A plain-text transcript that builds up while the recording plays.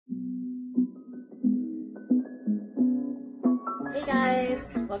Hey guys,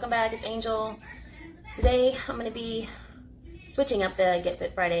 welcome back. It's Angel. Today I'm going to be switching up the Get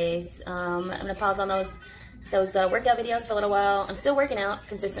Fit Fridays. I'm going to pause on those workout videos for a little while. I'm still working out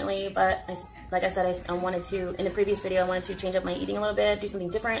consistently, but like I said, I wanted to, in the previous video, I wanted to change up my eating a little bit, do something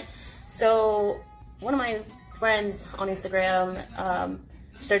different. So one of my friends on Instagram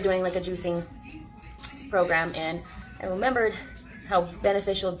started doing like a juicing program, and I remembered how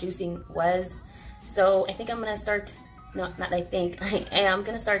beneficial juicing was. So I think I'm going to start, I am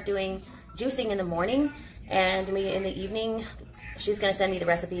going to start doing juicing in the morning, and maybe in the evening she's going to send me the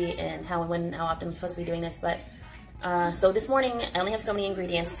recipe and how and when, how often I'm supposed to be doing this. But so this morning I only have so many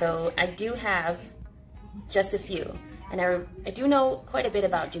ingredients, so I do have just a few. And I do know quite a bit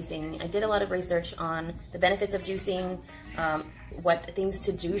about juicing. I did a lot of research on the benefits of juicing, what things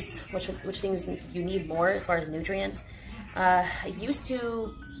to juice, which things you need more as far as nutrients.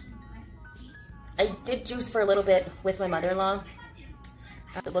 I did juice for a little bit with my mother-in-law.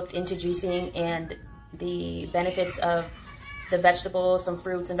 I looked into juicing and the benefits of the vegetables, some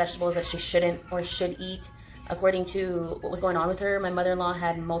fruits and vegetables that she shouldn't or should eat. According to what was going on with her, my mother-in-law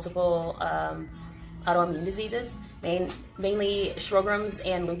had multiple autoimmune diseases, mainly Sjogren's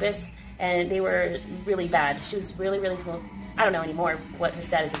and lupus, and they were really bad. She was really, well, I don't know anymore what her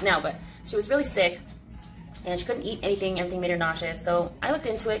status is now, but she was really sick and she couldn't eat anything. Everything made her nauseous. So I looked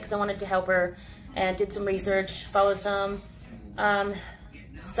into it because I wanted to help her and did some research, followed some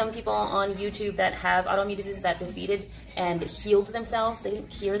people on YouTube that have autoimmune diseases that defeated and healed themselves. They didn't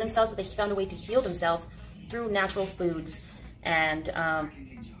cure themselves, but they found a way to heal themselves through natural foods and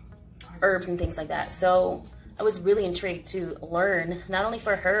herbs and things like that. So I was really intrigued to learn, not only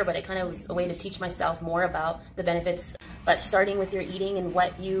for her, but it kind of was a way to teach myself more about the benefits. But starting with your eating and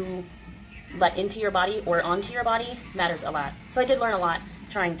what you let into your body or onto your body matters a lot. So I did learn a lot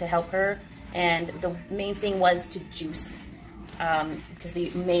trying to help her, and the main thing was to juice, because the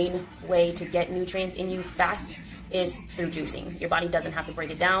main way to get nutrients in you fast is through juicing. Your body doesn't have to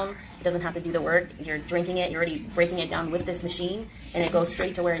break it down. It doesn't have to do the work. You're drinking it. You're already breaking it down with this machine, and it goes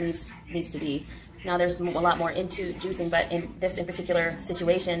straight to where it needs to be. Now there's a lot more into juicing, but in this particular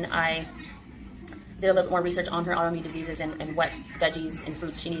situation, I did a little bit more research on her autoimmune diseases and what veggies and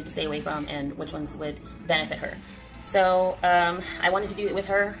fruits she needed to stay away from and which ones would benefit her. So I wanted to do it with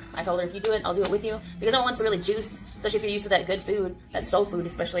her. I told her, if you do it, I'll do it with you, because no one wants to really juice, especially if you're used to that good food, that soul food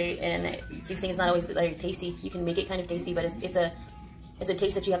especially, and juicing is not always very tasty. You can make it kind of tasty, but it's a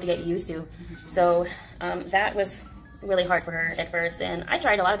taste that you have to get used to. So that was really hard for her at first, and I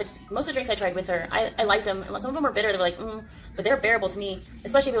tried most of the drinks I tried with her. I liked them. Some of them were bitter. They were like, but they're bearable to me,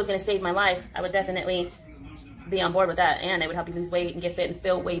 especially if it was going to save my life. I would definitely be on board with that, and it would help you lose weight and get fit and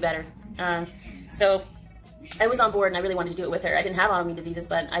feel way better. So I was on board, and I really wanted to do it with her. I didn't have autoimmune diseases,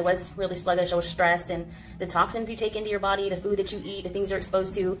 but I was really sluggish. I was stressed, and the toxins you take into your body, the food that you eat, the things you're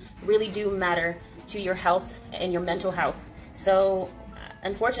exposed to really do matter to your health and your mental health. So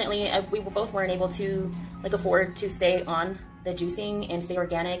unfortunately, we both weren't able to afford to stay on the juicing and stay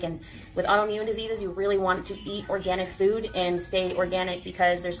organic. And with autoimmune diseases, you really want to eat organic food and stay organic,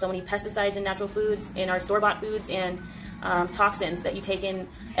 because there's so many pesticides in natural foods, in our store-bought foods, and toxins that you take in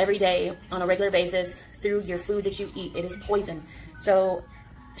every day on a regular basis through your food that you eat. It is poison. So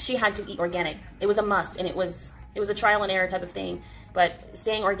she had to eat organic. It was a must, and it was a trial and error type of thing. But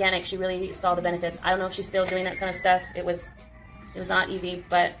staying organic, she really saw the benefits. I don't know if she's still doing that kind of stuff. It was not easy,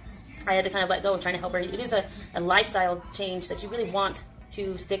 but I had to kind of let go of trying to help her. It is a lifestyle change that you really want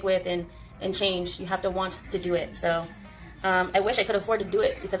to stick with and change. You have to want to do it. So I wish I could afford to do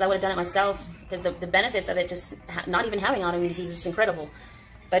it, because I would have done it myself, because the benefits of it, just not even having autoimmune disease, is incredible.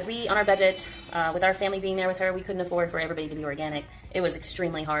 But we, on our budget, with our family being there with her, we couldn't afford for everybody to be organic. It was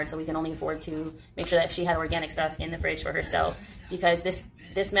extremely hard, so we can only afford to make sure that she had organic stuff in the fridge for herself, because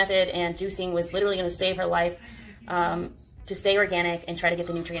this method and juicing was literally going to save her life, to stay organic and try to get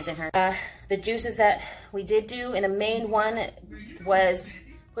the nutrients in her. The juices that we did do, and the main one was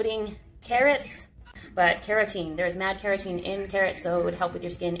putting carrots, but carotene. There's mad carotene in carrots, so it would help with your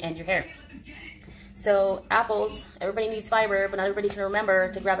skin and your hair. So apples, everybody needs fiber, but not everybody can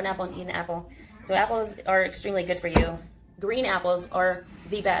remember to grab an apple and eat an apple. So apples are extremely good for you. Green apples are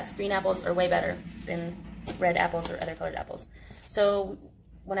the best. Green apples are way better than red apples or other colored apples. So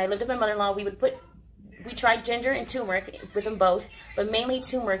when I lived with my mother-in-law, we tried ginger and turmeric with them both, but mainly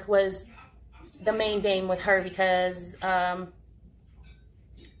turmeric was the main game with her, because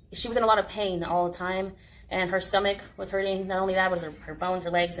she was in a lot of pain all the time, and her stomach was hurting. Not only that, but her bones, her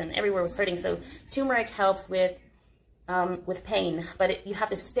legs, and everywhere was hurting. So turmeric helps with pain, but you have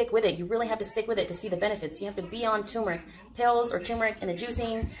to stick with it. You really have to stick with it to see the benefits. You have to be on turmeric pills or turmeric in the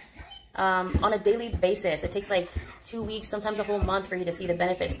juicing. on a daily basis. It takes like 2 weeks, sometimes a whole month for you to see the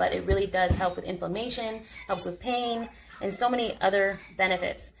benefits, but it really does help with inflammation, helps with pain, and so many other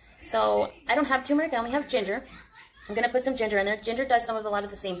benefits. So I don't have turmeric, I only have ginger. I'm going to put some ginger in there. Ginger does a lot of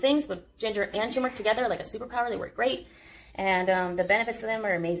the same things, but ginger and turmeric together, like a superpower, they work great. And the benefits of them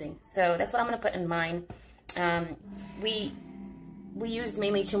are amazing. So that's what I'm going to put in mine. We used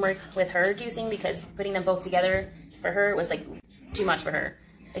mainly turmeric with her juicing because putting them both together for her was like too much for her.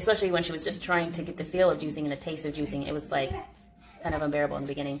 Especially when she was just trying to get the feel of juicing and the taste of juicing. It was like kind of unbearable in the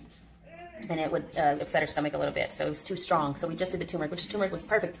beginning. And it would upset her stomach a little bit. So it was too strong. So we just did the turmeric, which turmeric was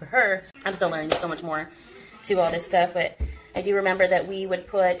perfect for her. I'm still learning so much more to all this stuff. But I do remember that we would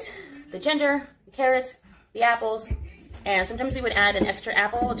put the ginger, the carrots, the apples, and sometimes we would add an extra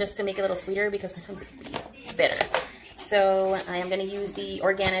apple just to make it a little sweeter because sometimes it can be bitter. So I am going to use the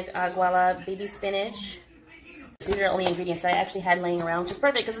organic Aguala baby spinach. These are the only ingredients that I actually had laying around, which is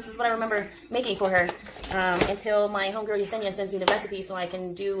perfect because this is what I remember making for her until my homegirl Yesenia sends me the recipe so I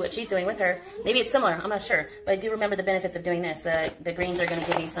can do what she's doing with her. Maybe it's similar, I'm not sure, but I do remember the benefits of doing this. The greens are going to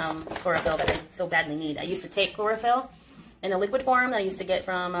give me some chlorophyll that I so badly need. I used to take chlorophyll in a liquid form that I used to get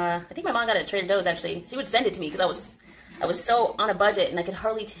from, I think my mom got it at Trader Joe's actually. She would send it to me because I was so on a budget and I could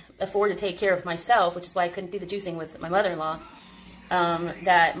hardly afford to take care of myself, which is why I couldn't do the juicing with my mother-in-law.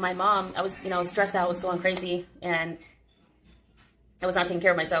 That my mom, I was stressed out, was going crazy, and I was not taking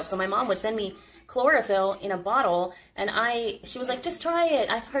care of myself. So my mom would send me chlorophyll in a bottle, and she was like, just try it.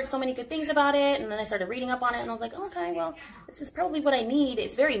 I've heard so many good things about it. And then I started reading up on it, and I was like, oh, okay, well, this is probably what I need.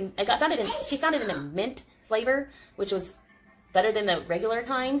 It's very, she found it in a mint flavor, which was better than the regular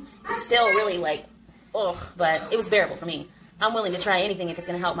kind. It's still really like, ugh, but it was bearable for me. I'm willing to try anything if it's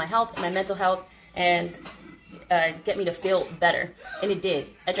going to help my health, my mental health, and get me to feel better. And it did.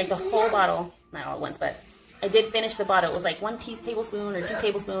 I drank the whole bottle, not all at once, but I did finish the bottle. It was like 1 tablespoon or 2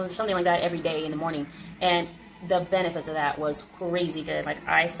 tablespoons or something like that every day in the morning. And the benefits of that was crazy good. Like,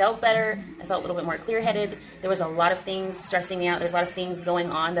 I felt better. I felt a little bit more clear-headed. There was a lot of things stressing me out. There's a lot of things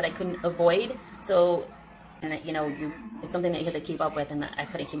going on that I couldn't avoid. So, and it's something that you have to keep up with, and I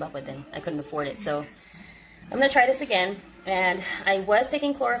couldn't keep up with, and I couldn't afford it. So I'm going to try this again. And I was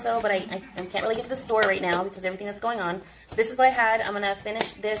taking chlorophyll, but I can't really get to the store right now because everything that's going on. This is what I had. I'm going to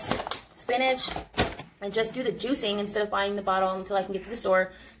finish this spinach and just do the juicing instead of buying the bottle until I can get to the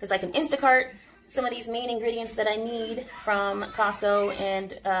store, because I can Instacart some of these main ingredients that I need from Costco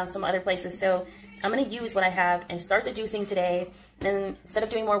and some other places. So I'm going to use what I have and start the juicing today. And instead of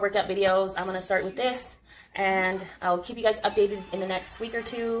doing more workout videos, I'm going to start with this. And I'll keep you guys updated in the next week or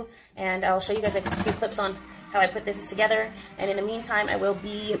two. And I'll show you guys a few clips on how I put this together. And in the meantime, I will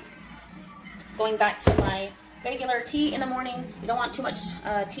be going back to my regular tea in the morning. You don't want too much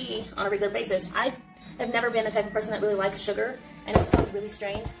tea on a regular basis. I have never been the type of person that really likes sugar. I know it sounds really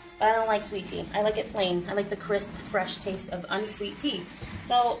strange, but I don't like sweet tea. I like it plain. I like the crisp, fresh taste of unsweet tea.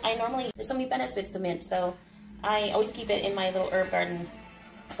 So there's so many benefits to mint, so I always keep it in my little herb garden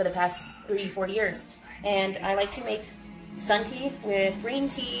for the past 3-4 years. And I like to make sun tea with green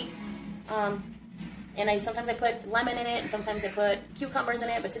tea, and sometimes I put lemon in it, and sometimes I put cucumbers in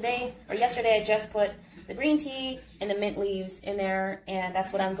it, but yesterday I just put the green tea and the mint leaves in there, and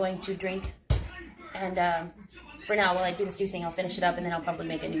that's what I'm going to drink. And for now, while I do this juicing, I'll finish it up, and then I'll probably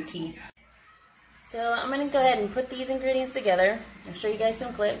make a new tea. So I'm going to go ahead and put these ingredients together and show you guys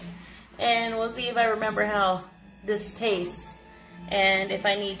some clips, and we'll see if I remember how this tastes and if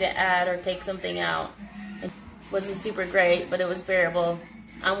I need to add or take something out. It wasn't super great, but it was bearable.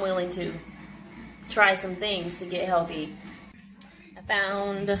 I'm willing to try some things to get healthy. I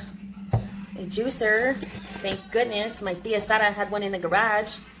found a juicer. Thank goodness. My tia Sara had one in the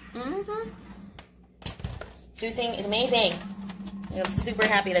garage. Juicing is amazing. I'm super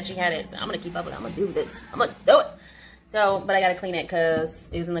happy that she had it. So I'm gonna keep up with it. I'm gonna do this. I'm gonna do it. So, but I gotta clean it because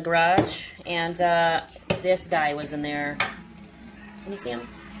it was in the garage, and this guy was in there. Can you see him?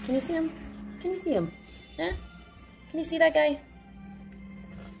 Can you see him? Can you see him? Huh? Can you see that guy?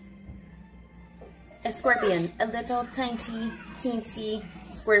 A scorpion. A little tiny, teensy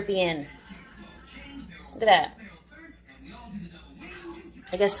scorpion. Look at that.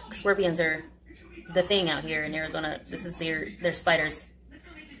 I guess scorpions are the thing out here in Arizona. This is their spiders.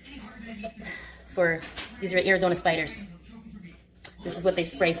 These are Arizona spiders. This is what they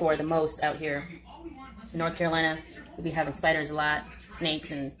spray for the most out here. In North Carolina, we'll be having spiders a lot,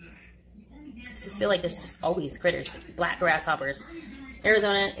 snakes, and I just feel like there's just always critters, black grasshoppers.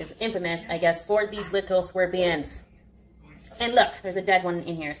 Arizona is infamous, I guess, for these little scorpions. And look, there's a dead one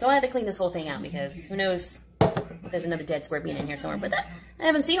in here. So I had to clean this whole thing out because who knows if there's another dead scorpion in here somewhere. But I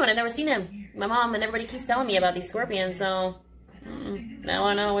haven't seen one. I've never seen him. My mom and everybody keeps telling me about these scorpions, so Now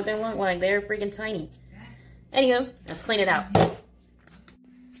I know what they look like. They're freaking tiny. Anywho, let's clean it out.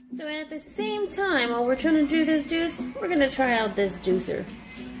 So at the same time, while we're trying to do this juice, we're gonna try out this juicer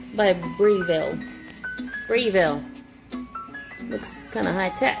by Breville. Breville. Looks kind of high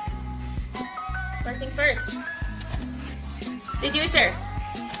tech. First things first. The juicer.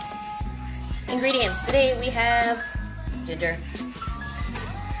 Ingredients. Today we have ginger,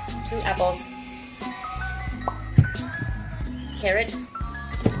 2 apples, carrots,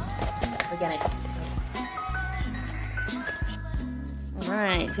 organic.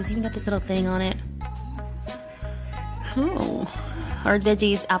 Alright, so it's even got this little thing on it. Oh, hard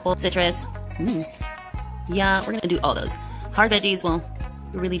veggies, apple, citrus. Yeah, we're gonna do all those. Hard veggies, well,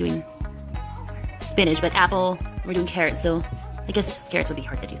 we're really doing spinach, but apple, we're doing carrots, so I guess carrots would be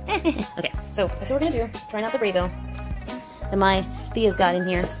hard veggies. Okay, so that's what we're gonna do. Trying out the Breville that my Thea's got in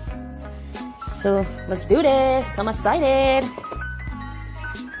here. So let's do this. I'm excited.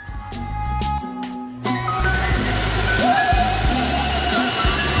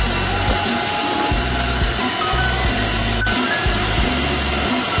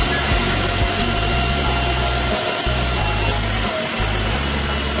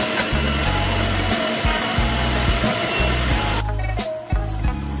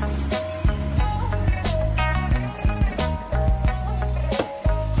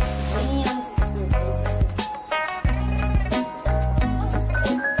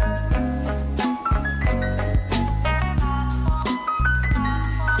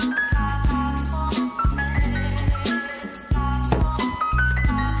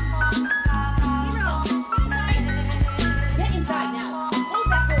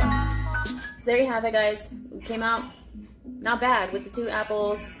 So there you have it, guys. It came out not bad with the 2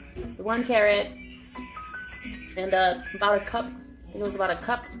 apples, the 1 carrot, and about a cup. I think it was about a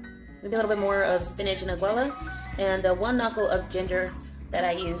cup, maybe a little bit more of spinach and aguela, and 1 knuckle of ginger that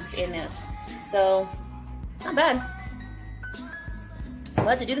I used in this. So not bad.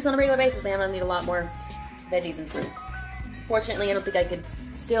 But to do this on a regular basis, I'm gonna need a lot more veggies and fruit. Fortunately, I don't think I could.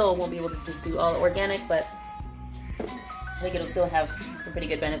 Still won't be able to just do all organic, but I think it'll still have some pretty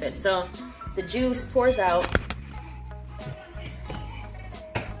good benefits. So the juice pours out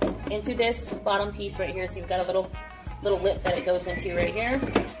into this bottom piece right here. So you've got a little lip that it goes into right here,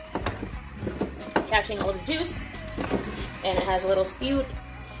 catching all of the juice, and it has a little spout,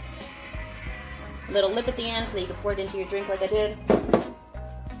 a little lip at the end so that you can pour it into your drink like I did.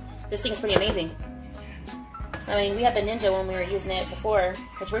 This thing's pretty amazing. I mean, we had the Ninja when we were using it before,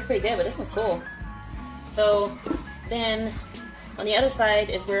 which worked pretty good, but this one's cool. So then on the other side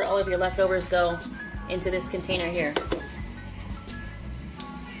is where all of your leftovers go into this container here.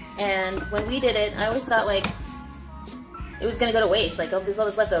 And when we did it, I always thought like it was gonna go to waste. Like, oh, there's all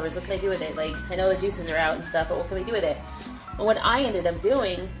this leftovers, what can I do with it? Like, I know the juices are out and stuff, but what can we do with it? But what I ended up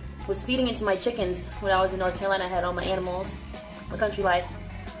doing was feeding it to my chickens. When I was in North Carolina, I had all my animals, my country life.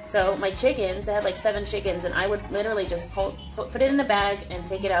 So my chickens, I had like 7 chickens, and I would literally just put it in the bag and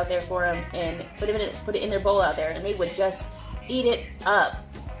take it out there for them and put it in their bowl out there, and they would just eat it up,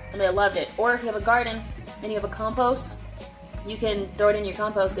 and they loved it. Or if you have a garden and you have a compost, you can throw it in your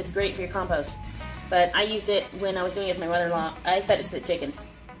compost. It's great for your compost. But I used it when I was doing it with my mother-in-law. I fed it to the chickens.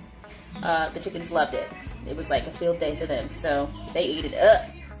 The chickens loved it. It was like a field day for them, so they ate it up.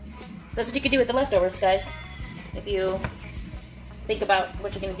 So that's what you can do with the leftovers, guys, if you think about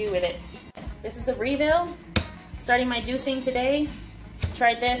what you're gonna do with it. This is the Breville. Starting my juicing today.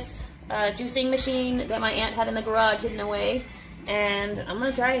 Tried this juicing machine that my aunt had in the garage hidden away, and I'm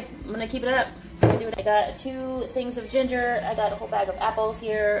gonna try. I'm gonna keep it up. I got 2 things of ginger. I got a whole bag of apples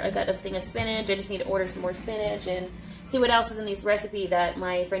here. I got a thing of spinach. I just need to order some more spinach and see what else is in this recipe that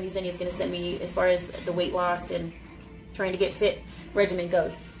my friend Yesenia is gonna send me as far as the weight loss and trying to get fit regimen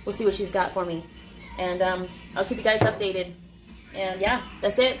goes. We'll see what she's got for me, and I'll keep you guys updated. And yeah,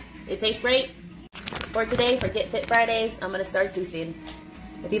 that's it. It tastes great. For today, for Get Fit Fridays, I'm gonna start juicing.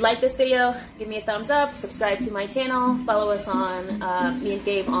 If you like this video, give me a thumbs up, subscribe to my channel, follow us on me and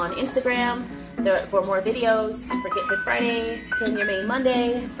Gabe on Instagram for more videos, for Get Fit Friday, 10 Your Mane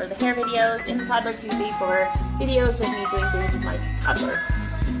Monday for the hair videos, and Toddler Tuesday for videos with me doing things with my toddler.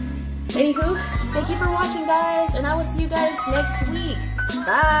 Anywho, thank you for watching, guys, and I will see you guys next week.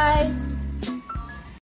 Bye!